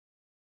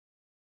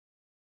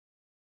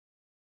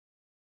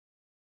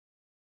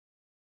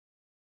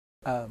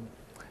Um,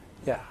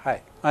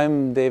 Hi.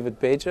 I'm David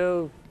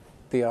Bajo,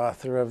 the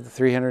author of the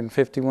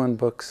 351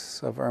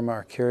 Books of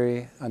Irma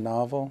Curie, a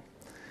novel.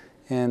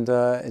 And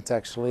it's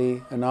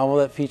actually a novel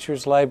that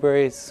features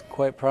libraries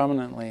quite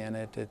prominently in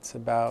it. It's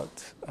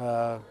about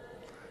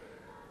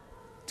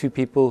two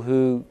people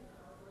who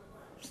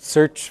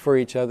search for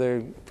each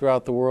other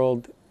throughout the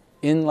world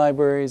in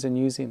libraries and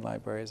using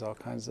libraries, all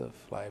kinds of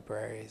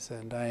libraries.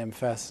 And I am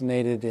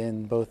fascinated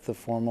in both the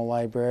formal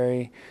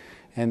library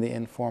and the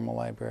informal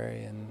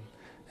library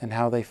and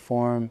how they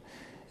form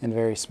in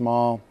very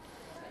small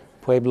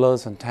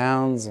pueblos and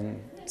towns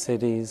and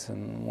cities.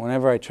 And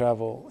whenever I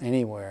travel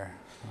anywhere,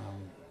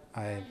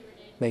 I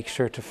make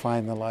sure to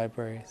find the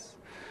libraries.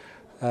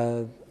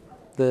 The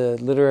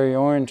Literary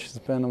Orange has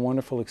been a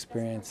wonderful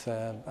experience.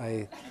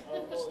 I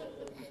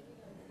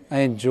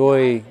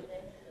enjoy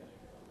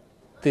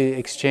the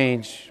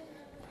exchange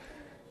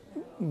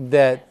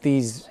that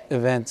these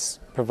events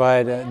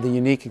provide, the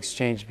unique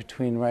exchange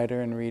between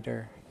writer and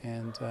reader,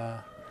 and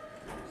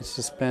it's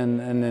just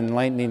been an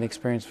enlightening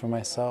experience for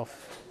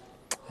myself,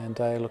 and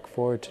I look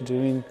forward to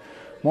doing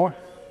more.